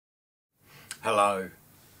Hello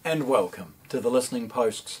and welcome to the Listening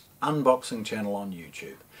Post's unboxing channel on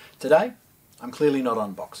YouTube. Today I'm clearly not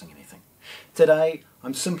unboxing anything. Today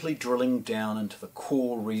I'm simply drilling down into the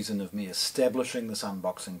core reason of me establishing this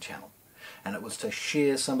unboxing channel, and it was to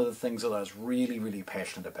share some of the things that I was really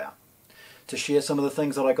passionate about. To share some of the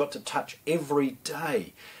things that I got to touch every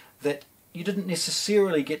day that you didn't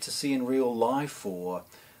necessarily get to see in real life or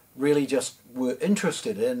really just were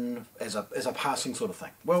interested in as a passing sort of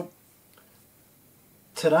thing. Well,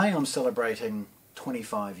 today I'm celebrating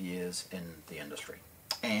 25 years in the industry,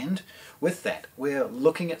 and with that we're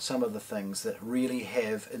looking at some of the things that really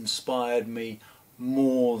have inspired me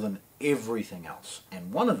more than everything else,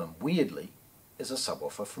 and one of them, weirdly, is a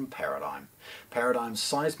subwoofer from Paradigm's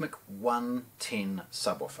Seismic 110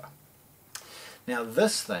 subwoofer. Now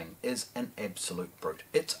this thing is an absolute brute.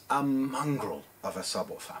 It's a mongrel of a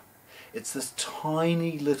subwoofer. It's this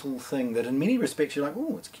tiny little thing that in many respects you're like,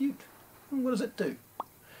 oh, it's cute. What does it do?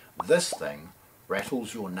 This thing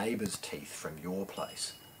rattles your neighbour's teeth from your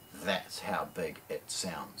place. That's how big it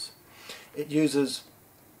sounds. It uses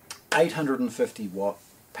 850 watt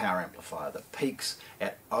power amplifier that peaks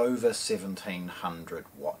at over 1700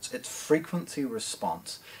 watts. Its frequency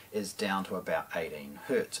response is down to about 18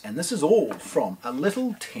 Hertz, and this is all from a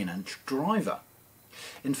little 10-inch driver.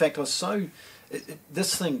 In fact, I was so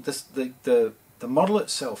the model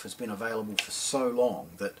itself has been available for so long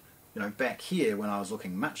that, you know, back here when I was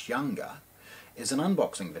looking much younger is an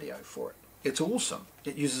unboxing video for it. It's awesome.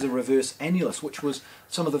 It uses a reverse annulus, which was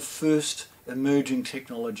some of the first emerging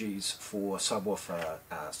technologies for subwoofer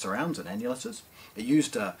surrounds and annuluses. It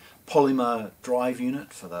used a polymer drive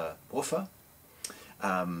unit for the woofer,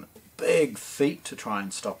 big feet to try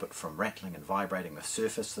and stop it from rattling and vibrating the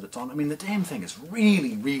surface that it's on. I mean, the damn thing is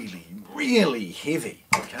really heavy,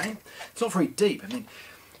 okay? It's not very deep. I mean,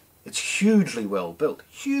 it's hugely well built,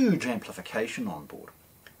 huge amplification on board.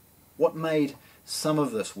 What made some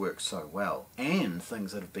of this work so well, and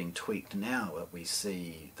things that have been tweaked now that we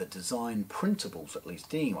see the design principles, at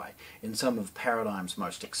least anyway, in some of Paradigm's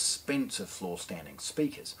most expensive floor-standing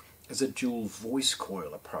speakers, is a dual voice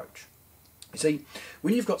coil approach. You see,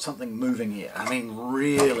 when you've got something moving air, I mean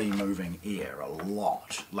really moving air a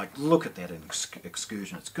lot, like look at that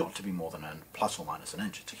excursion, it's got to be more than plus or minus an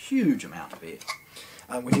inch, it's a huge amount of air.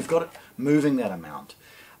 When you've got it moving that amount,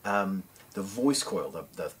 the voice coil,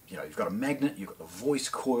 you've got a magnet, you've got the voice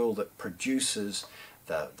coil that produces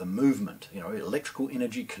the movement, electrical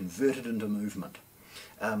energy converted into movement.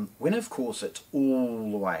 When of course it's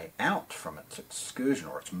all the way out from its excursion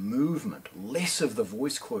or its movement, less of the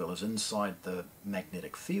voice coil is inside the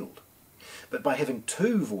magnetic field. But by having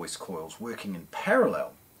two voice coils working in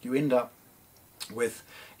parallel, you end up with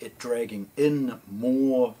it dragging in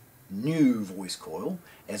more new voice coil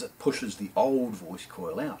as it pushes the old voice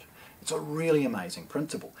coil out. It's a really amazing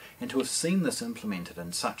principle, and to have seen this implemented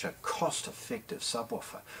in such a cost-effective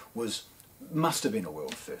subwoofer must have been a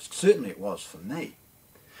world first. Certainly it was for me.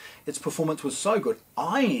 Its performance was so good,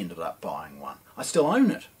 I ended up buying one. I still own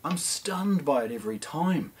it. I'm stunned by it every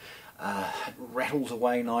time. It rattles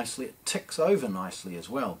away nicely, it ticks over nicely as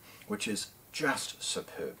well, which is just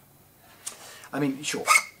superb. I mean, sure,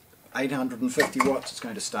 850 watts, it's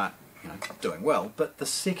going to start doing well, but the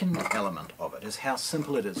second element of it is how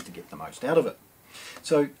simple it is to get the most out of it.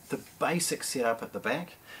 So the basic setup at the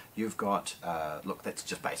back, you've got, look, that's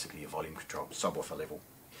just basically your volume control, subwoofer level.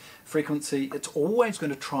 Frequency, it's always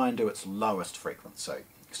going to try and do its lowest frequency.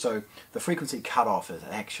 So the frequency cutoff is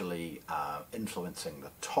actually influencing the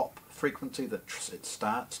top frequency that it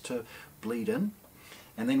starts to bleed in.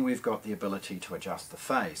 And then we've got the ability to adjust the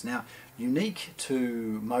phase. Now, unique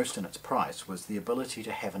to most in its price was the ability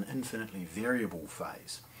to have an infinitely variable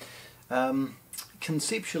phase.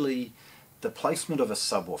 Conceptually, the placement of a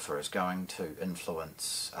subwoofer is going to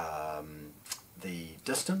influence the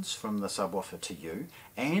distance from the subwoofer to you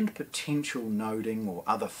and potential noding or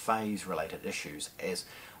other phase-related issues as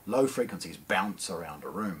low frequencies bounce around a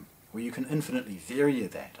room, where you can infinitely vary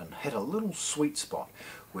that and hit a little sweet spot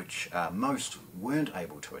which most weren't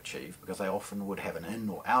able to achieve because they often would have an in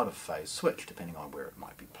or out of phase switch depending on where it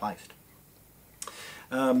might be placed.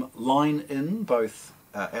 Line in both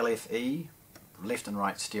LFE, left and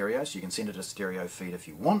right stereo, so you can send it a stereo feed if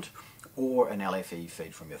you want, or an LFE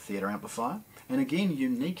feed from your theatre amplifier. And again,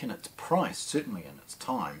 unique in its price, certainly in its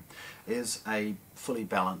time, is a fully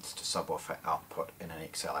balanced subwoofer output in an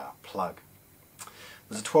XLR plug.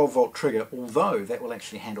 There's a 12 volt trigger, although that will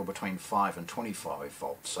actually handle between 5 and 25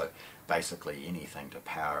 volts, so basically anything to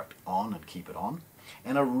power it on and keep it on,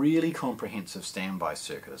 and a really comprehensive standby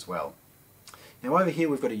circuit as well. Now over here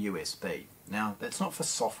we've got a USB. Now, that's not for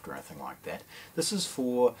soft or anything like that. This is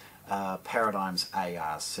for Paradigm's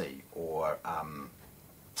ARC, or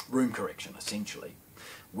room correction, essentially.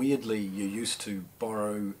 Weirdly, you used to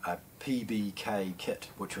borrow a PBK kit,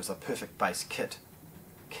 which was a perfect bass kit,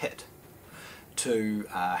 to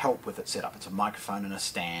help with its setup. It's a microphone and a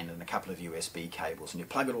stand and a couple of USB cables, and you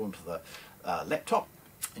plug it all into the laptop,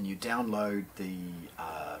 and you download the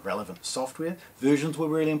relevant software. Versions were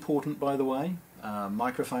really important, by the way.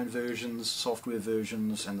 Microphone versions, software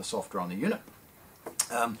versions, and the software on the unit.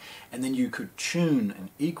 And then you could tune and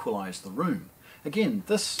equalize the room. Again,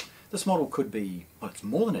 this model could be, well, it's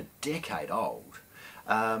more than a decade old,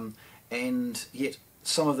 and yet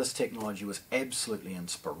some of this technology was absolutely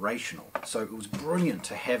inspirational. So it was brilliant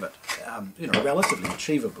to have it, you know, relatively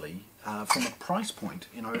achievably from a price point,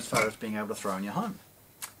 you know, as far as being able to throw in your home.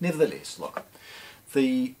 Nevertheless, look,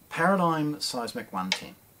 the Paradigm Seismic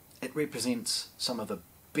 110, it represents some of the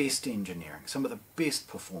best engineering, some of the best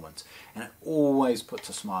performance, and it always puts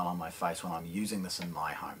a smile on my face when I'm using this in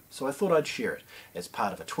my home. So I thought I'd share it as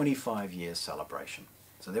part of a 25-year celebration.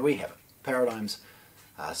 So there we have it, Paradigm's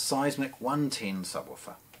Seismic 110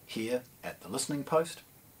 subwoofer, here at the Listening Post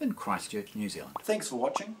in Christchurch, New Zealand. Thanks for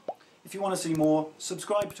watching. If you want to see more,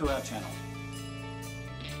 subscribe to our channel.